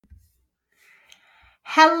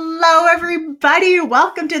Hello, everybody.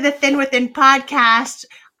 Welcome to the Thin Within podcast.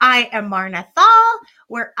 I am Marna Thal,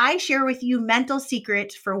 where I share with you mental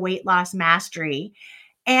secrets for weight loss mastery.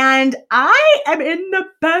 And I am in the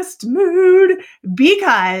best mood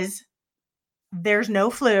because there's no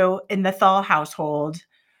flu in the Thal household.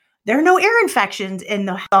 There are no ear infections in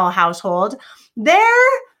the Thal household.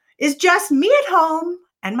 There is just me at home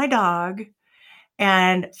and my dog.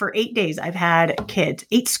 And for 8 days, I've had kids,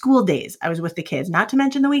 8 school days. I was with the kids, not to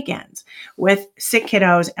mention the weekends with sick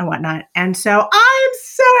kiddos and whatnot. And so I'm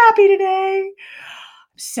so happy today.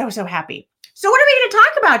 So happy. So what are we going to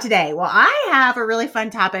talk about today? Well, I have a really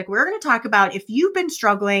fun topic. We're going to talk about if you've been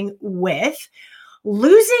struggling with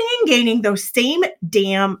losing and gaining those same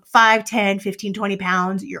damn 5, 10, 15, 20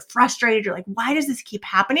 pounds. You're frustrated. You're like, why does this keep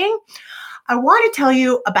happening? I want to tell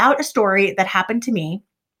you about a story that happened to me,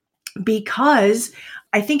 because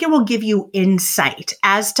I think it will give you insight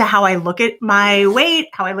as to how I look at my weight,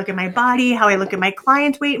 how I look at my body, how I look at my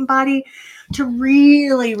client's weight and body, to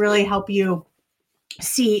really, really help you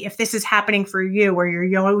see if this is happening for you, where you're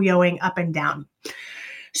yo-yoing up and down.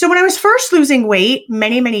 So when I was first losing weight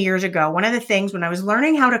many, many years ago, one of the things when I was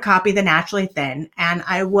learning how to copy the Naturally Thin and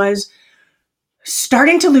I was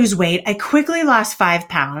starting to lose weight, I quickly lost 5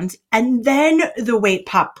 pounds, and then the weight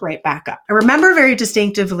popped right back up. I remember very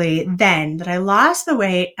distinctively then that I lost the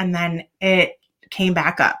weight and then it came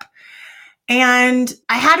back up. And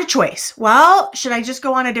I had a choice. Well, should I just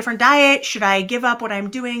go on a different diet? Should I give up what I'm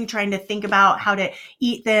doing, trying to think about how to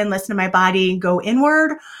eat thin, listen to my body, and go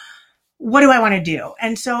inward? What do I want to do?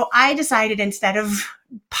 And so I decided, instead of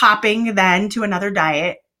popping then to another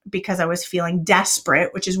diet, because I was feeling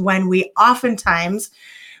desperate, which is when we oftentimes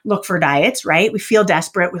look for diets, right? We feel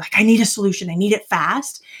desperate. We're like, I need a solution. I need it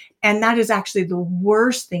fast. And that is actually the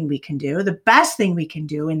worst thing we can do. The best thing we can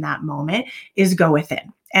do in that moment is go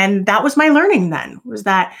within. And that was my learning then, was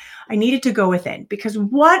that I needed to go within, because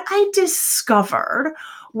what I discovered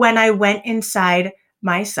when I went inside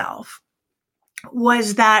myself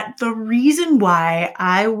was that the reason why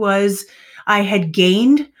I had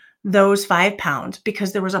gained those 5 pounds,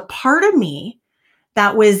 because there was a part of me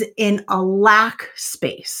that was in a lack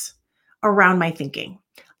space around my thinking.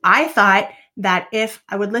 I thought that if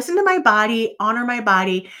I would listen to my body, honor my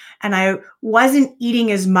body, and I wasn't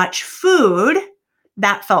eating as much food,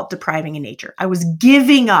 that felt depriving in nature. I was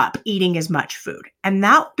giving up eating as much food, and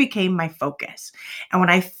that became my focus. And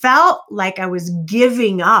when I felt like I was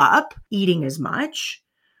giving up eating as much,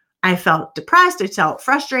 I felt depressed. I felt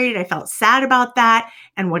frustrated. I felt sad about that.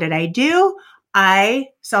 And what did I do? I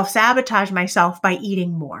self-sabotaged myself by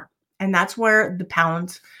eating more. And that's where the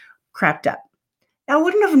pounds crept up. Now, I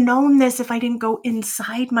wouldn't have known this if I didn't go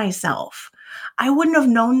inside myself. I wouldn't have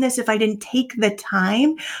known this if I didn't take the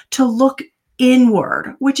time to look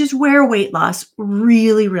inward, which is where weight loss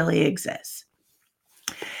really, really exists.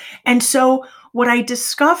 And so what I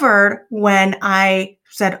discovered when I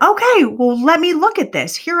said, okay, well, let me look at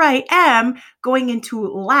this. Here I am going into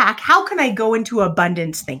lack. How can I go into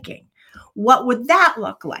abundance thinking? What would that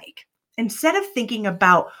look like? Instead of thinking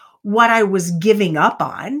about what I was giving up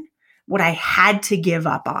on, what I had to give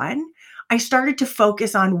up on, I started to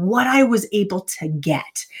focus on what I was able to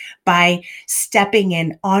get by stepping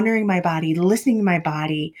in, honoring my body, listening to my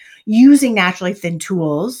body, using Naturally Thin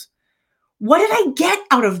tools. What did I get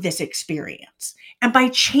out of this experience? And by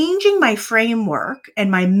changing my framework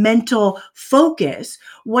and my mental focus,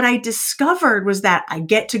 what I discovered was that I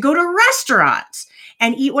get to go to restaurants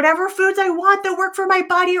and eat whatever foods I want that work for my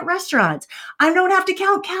body at restaurants. I don't have to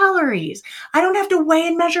count calories. I don't have to weigh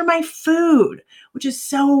and measure my food, which is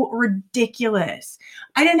so ridiculous.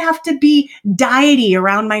 I didn't have to be diety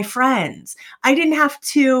around my friends. I didn't have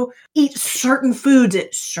to eat certain foods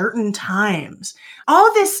at certain times.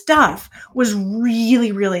 All this stuff was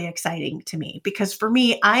really, really exciting to me, because for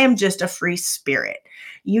me, I am just a free spirit.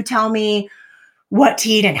 You tell me what to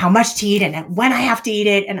eat and how much to eat and when I have to eat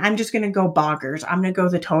it, and I'm just going to go bonkers. I'm going to go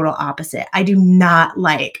the total opposite. I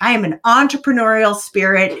am an entrepreneurial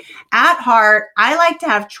spirit at heart. I like to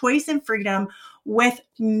have choice and freedom with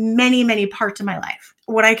many, many parts of my life.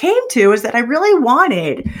 What I came to is that I really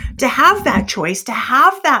wanted to have that choice, to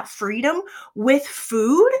have that freedom with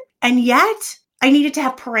food, and yet I needed to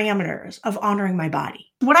have parameters of honoring my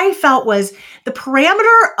body. What I felt was the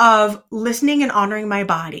parameter of listening and honoring my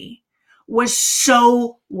body was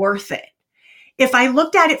so worth it. If I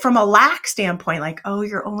looked at it from a lack standpoint, like, oh,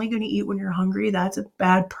 you're only going to eat when you're hungry, that's a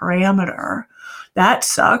bad parameter. That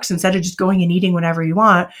sucks. Instead of just going and eating whenever you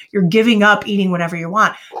want, you're giving up eating whenever you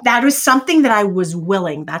want. That was something that I was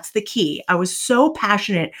willing. That's the key. I was so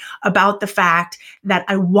passionate about the fact that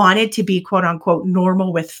I wanted to be quote unquote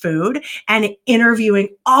normal with food, and interviewing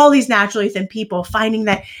all these naturally thin people, finding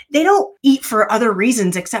that they don't eat for other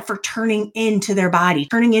reasons except for turning into their body,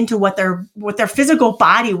 turning into what their physical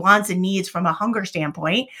body wants and needs from a hunger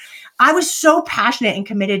standpoint. I was so passionate and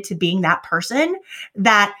committed to being that person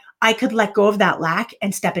that I could let go of that lack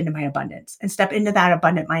and step into my abundance and step into that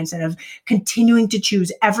abundant mindset of continuing to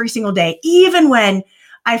choose every single day, even when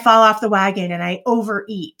I fall off the wagon and I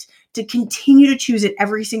overeat, to continue to choose it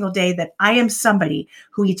every single day that I am somebody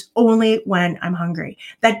who eats only when I'm hungry.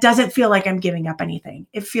 That doesn't feel like I'm giving up anything.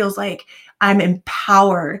 It feels like I'm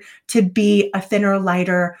empowered to be a thinner,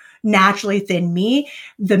 lighter, naturally thin me,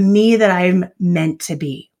 the me that I'm meant to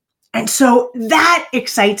be. And so that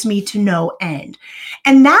excites me to no end.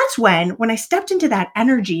 And that's when I stepped into that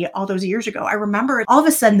energy all those years ago, I remember all of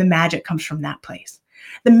a sudden the magic comes from that place.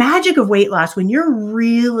 The magic of weight loss, when you're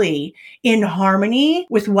really in harmony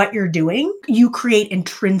with what you're doing, you create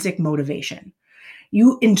intrinsic motivation.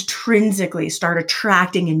 You intrinsically start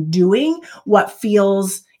attracting and doing what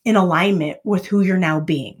feels in alignment with who you're now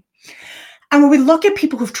being. And when we look at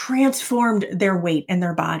people who've transformed their weight and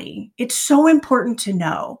their body, it's so important to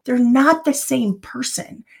know they're not the same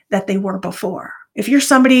person that they were before. If you're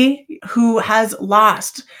somebody who has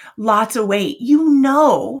lost lots of weight, you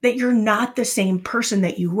know that you're not the same person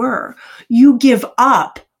that you were. You give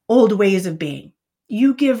up old ways of being.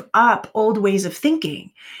 You give up old ways of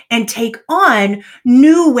thinking and take on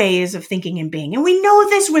new ways of thinking and being. And we know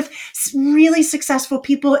this with really successful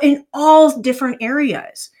people in all different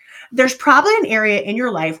areas. There's probably an area in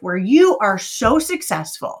your life where you are so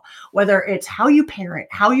successful, whether it's how you parent,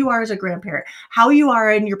 how you are as a grandparent, how you are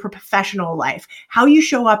in your professional life, how you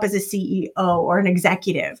show up as a CEO or an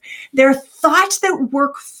executive. There are thoughts that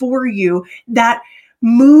work for you that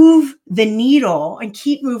move the needle and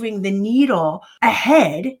keep moving the needle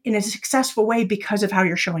ahead in a successful way because of how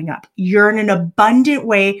you're showing up. You're in an abundant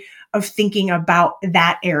way of thinking about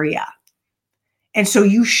that area. And so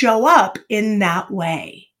you show up in that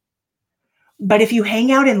way. But if you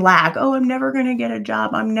hang out in lack, oh, I'm never going to get a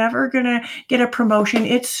job. I'm never going to get a promotion.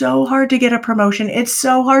 It's so hard to get a promotion. It's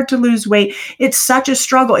so hard to lose weight. It's such a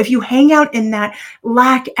struggle. If you hang out in that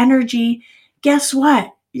lack energy, guess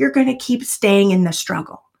what? You're going to keep staying in the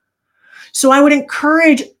struggle. So I would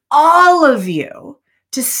encourage all of you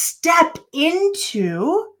to step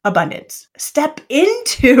into abundance, step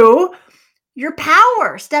into your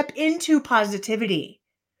power, step into positivity,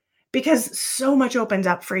 because so much opens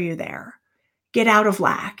up for you there. Get out of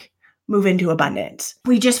lack, move into abundance.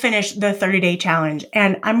 We just finished the 30-day challenge,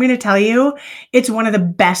 and I'm going to tell you, it's one of the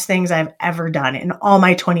best things I've ever done in all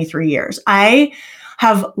my 23 years. I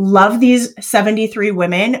have loved these 73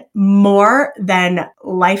 women more than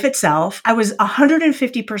life itself. I was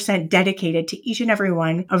 150% dedicated to each and every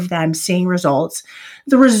one of them seeing results.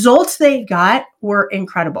 The results they got were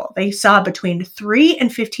incredible. They saw between 3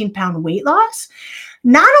 and 15 pound weight loss.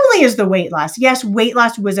 Not only is the weight loss, yes, weight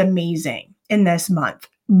loss was amazing in this month,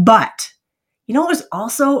 but you know what was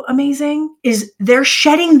also amazing is they're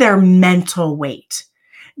shedding their mental weight.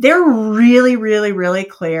 They're really, really, really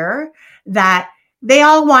clear that they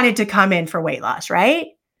all wanted to come in for weight loss, right?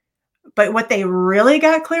 But what they really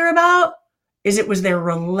got clear about is it was their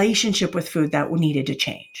relationship with food that needed to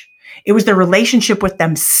change. It was their relationship with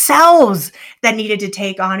themselves that needed to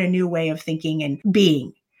take on a new way of thinking and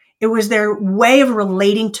being. It was their way of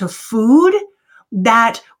relating to food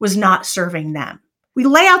that was not serving them. We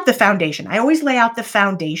lay out the foundation. I always lay out the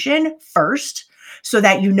foundation first so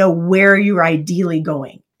that you know where you're ideally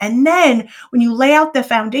going. And then when you lay out the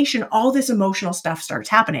foundation, all this emotional stuff starts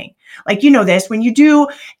happening. Like, you know this, when you do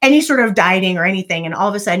any sort of dieting or anything, and all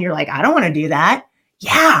of a sudden you're like, I don't want to do that.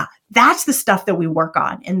 Yeah, that's the stuff that we work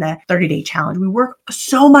on in the 30-day challenge. We work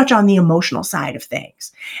so much on the emotional side of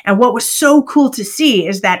things. And what was so cool to see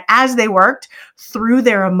is that as they worked through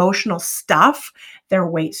their emotional stuff, their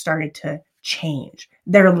weight started to change.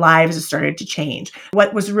 Their lives started to change.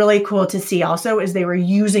 What was really cool to see also is they were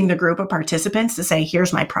using the group of participants to say,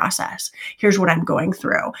 here's my process. Here's what I'm going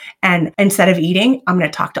through. And instead of eating, I'm going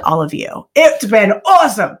to talk to all of you. It's been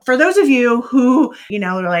awesome. For those of you who,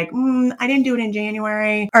 are like, I didn't do it in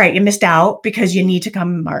January. All right, you missed out because you need to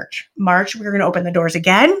come in March. March, we're going to open the doors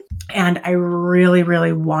again. And I really,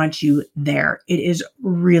 really want you there. It is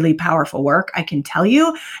really powerful work. I can tell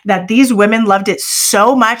you that these women loved it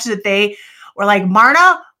so much that they were like,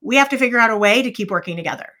 Marna, we have to figure out a way to keep working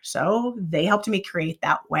together. So they helped me create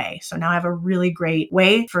that way. So now I have a really great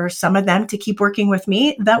way for some of them to keep working with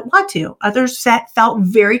me that want to. Others felt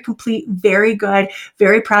very complete, very good,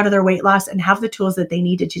 very proud of their weight loss and have the tools that they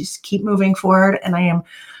need to just keep moving forward. And I am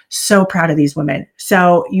so proud of these women.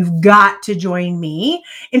 So you've got to join me.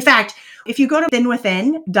 In fact, if you go to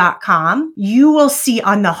thinwithin.com, you will see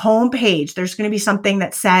on the homepage, there's going to be something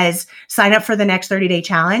that says sign up for the next 30-day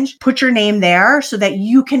challenge. Put your name there so that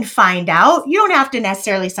you can find out. You don't have to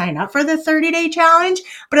necessarily sign up for the 30-day challenge,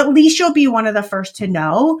 but at least you'll be one of the first to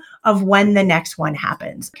know of when the next one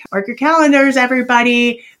happens. Mark your calendars,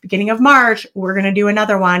 everybody. Beginning of March, we're going to do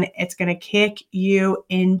another one. It's going to kick you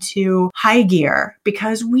into high gear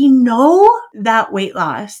because we know that weight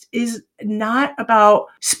loss is not about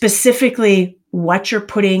specifically what you're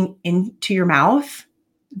putting into your mouth.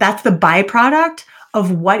 That's the byproduct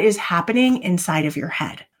of what is happening inside of your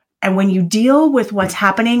head. And when you deal with what's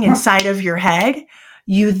happening inside of your head,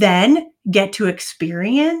 you then get to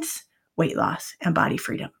experience weight loss and body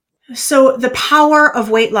freedom. So the power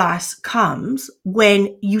of weight loss comes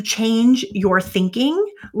when you change your thinking,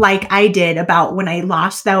 like I did about when I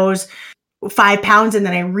lost those 5 pounds and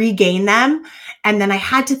then I regained them. And then I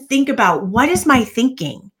had to think about, what is my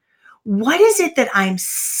thinking? What is it that I'm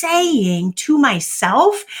saying to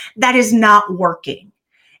myself that is not working?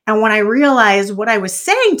 And when I realized what I was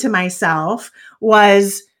saying to myself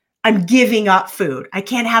was, I'm giving up food. I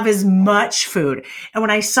can't have as much food. And when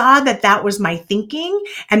I saw that that was my thinking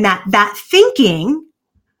and that thinking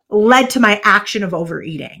led to my action of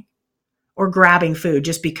overeating or grabbing food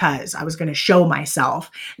just because I was going to show myself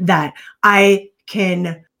that I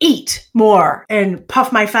can eat more and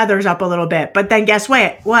puff my feathers up a little bit. But then guess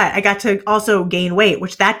what? I got to also gain weight,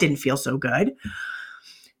 which that didn't feel so good.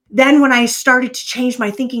 Then when I started to change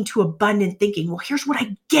my thinking to abundant thinking, well, here's what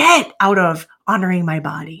I get out of honoring my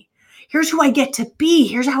body. Here's who I get to be.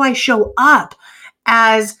 Here's how I show up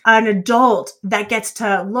as an adult that gets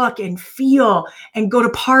to look and feel and go to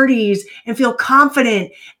parties and feel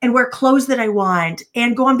confident and wear clothes that I want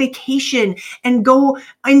and go on vacation and go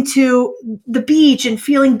into the beach and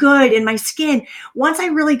feeling good in my skin. Once I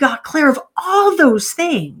really got clear of all those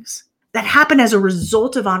things that happen as a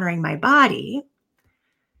result of honoring my body,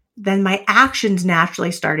 then my actions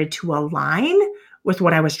naturally started to align with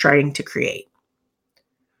what I was trying to create.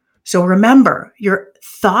 So remember, your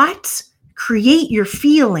thoughts create your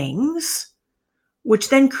feelings, which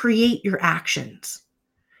then create your actions.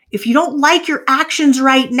 If you don't like your actions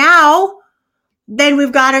right now, then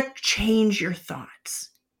we've got to change your thoughts.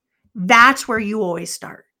 That's where you always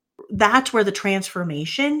start. That's where the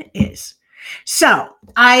transformation is. So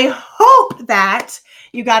I hope that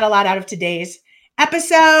you got a lot out of today's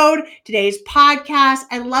episode, today's podcast.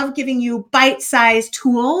 I love giving you bite-sized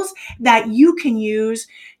tools that you can use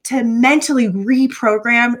to mentally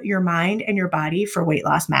reprogram your mind and your body for weight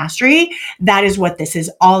loss mastery. That is what this is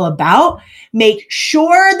all about. Make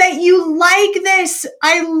sure that you like this.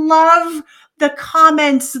 I love the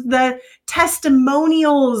comments, the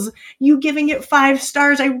testimonials, you giving it 5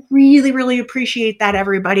 stars. I really, really appreciate that,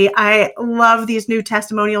 everybody. I love these new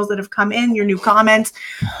testimonials that have come in, your new comments.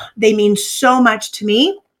 They mean so much to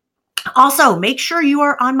me. Also, make sure you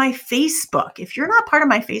are on my Facebook. If you're not part of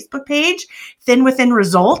my Facebook page, Thin Within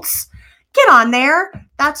Results, get on there.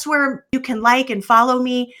 That's where you can like and follow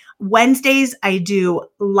me. Wednesdays, I do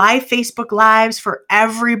live Facebook Lives for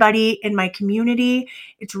everybody in my community.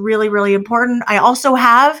 It's really, really important. I also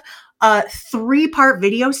have a 3-part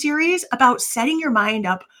video series about setting your mind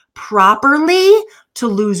up properly to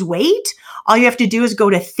lose weight. All you have to do is go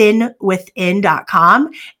to thinwithin.com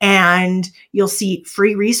and you'll see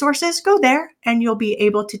free resources. Go there and you'll be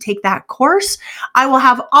able to take that course. I will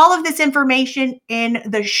have all of this information in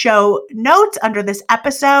the show notes under this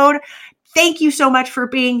episode. Thank you so much for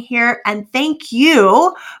being here, and thank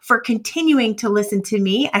you for continuing to listen to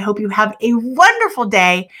me. I hope you have a wonderful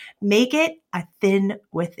day. Make it a Thin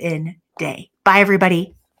Within day. Bye,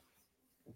 everybody.